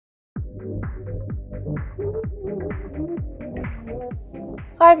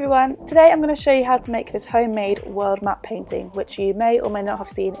Hi everyone, today I'm going to show you how to make this homemade world map painting, which you may or may not have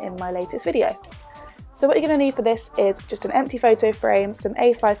seen in my latest video. So what you're going to need for this is just an empty photo frame, some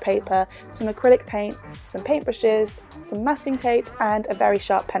A5 paper, some acrylic paints, some paintbrushes, some masking tape and a very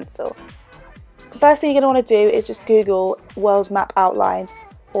sharp pencil. The first thing you're going to want to do is just Google world map outline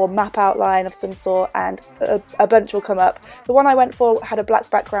or map outline of some sort, and a bunch will come up. The one I went for had a black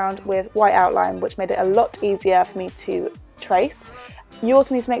background with white outline, which made it a lot easier for me to trace. You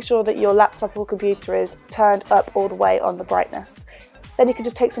also need to make sure that your laptop or computer is turned up all the way on the brightness. Then you can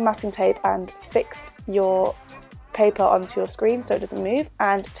just take some masking tape and fix your paper onto your screen so it doesn't move,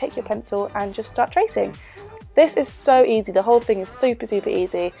 and take your pencil and just start tracing. This is so easy, the whole thing is super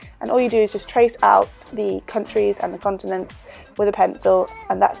easy, and all you do is just trace out the countries and the continents with a pencil,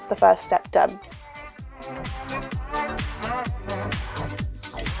 and that's the first step done.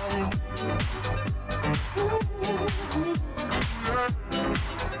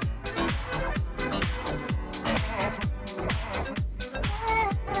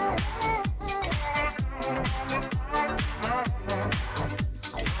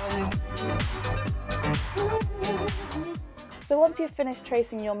 So once you've finished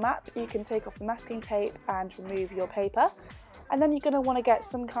tracing your map, you can take off the masking tape and remove your paper. And then you're going to want to get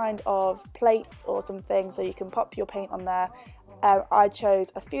some kind of plate or something so you can pop your paint on there. I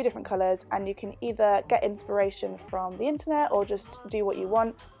chose a few different colours, and you can either get inspiration from the internet or just do what you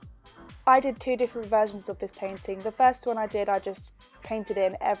want. I did two different versions of this painting. The first one I just painted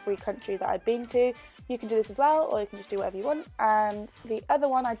in every country that I'd been to. You can do this as well, or you can just do whatever you want. And the other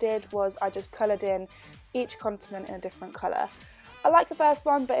one I did was I just coloured in each continent in a different colour. I liked the first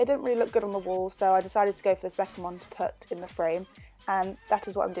one, but it didn't really look good on the wall, so I decided to go for the second one to put in the frame. And that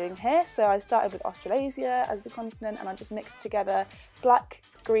is what I'm doing here. So I started with Australasia as the continent, and I just mixed together black,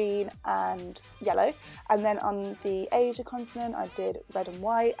 green and yellow, and then on the Asia continent I did red and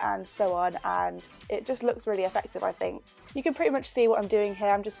white and so on, and it just looks really effective, I think. You can pretty much see what I'm doing here.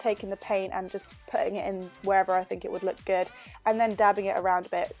 I'm just taking the paint and just putting it in wherever I think it would look good, and then dabbing it around a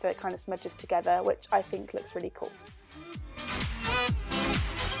bit so it kind of smudges together, which I think looks really cool.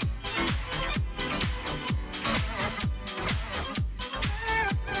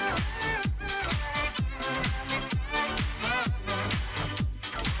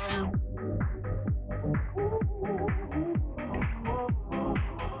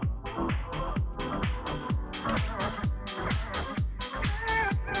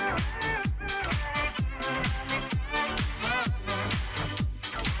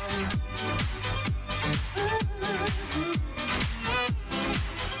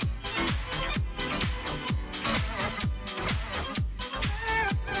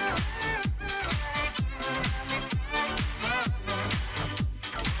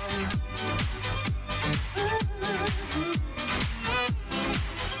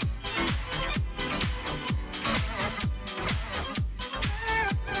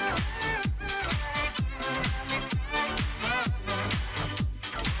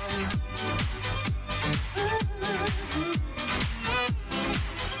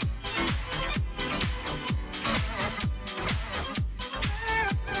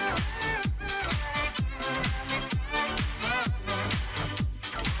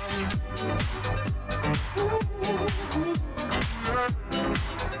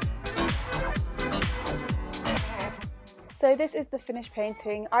 So this is the finished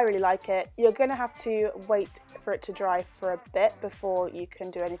painting. I really like it. You're going to have to wait for it to dry for a bit before you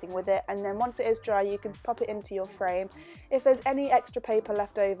can do anything with it, and then once it is dry you can pop it into your frame. If there's any extra paper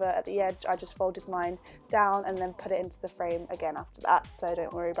left over at the edge, I just folded mine down and then put it into the frame again after that, so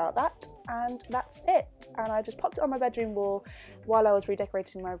don't worry about that. And that's it. And I just popped it on my bedroom wall while I was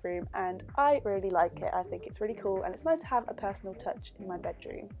redecorating my room, and I really like it. I think it's really cool, and it's nice to have a personal touch in my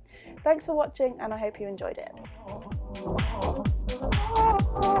bedroom. Thanks for watching, and I hope you enjoyed it.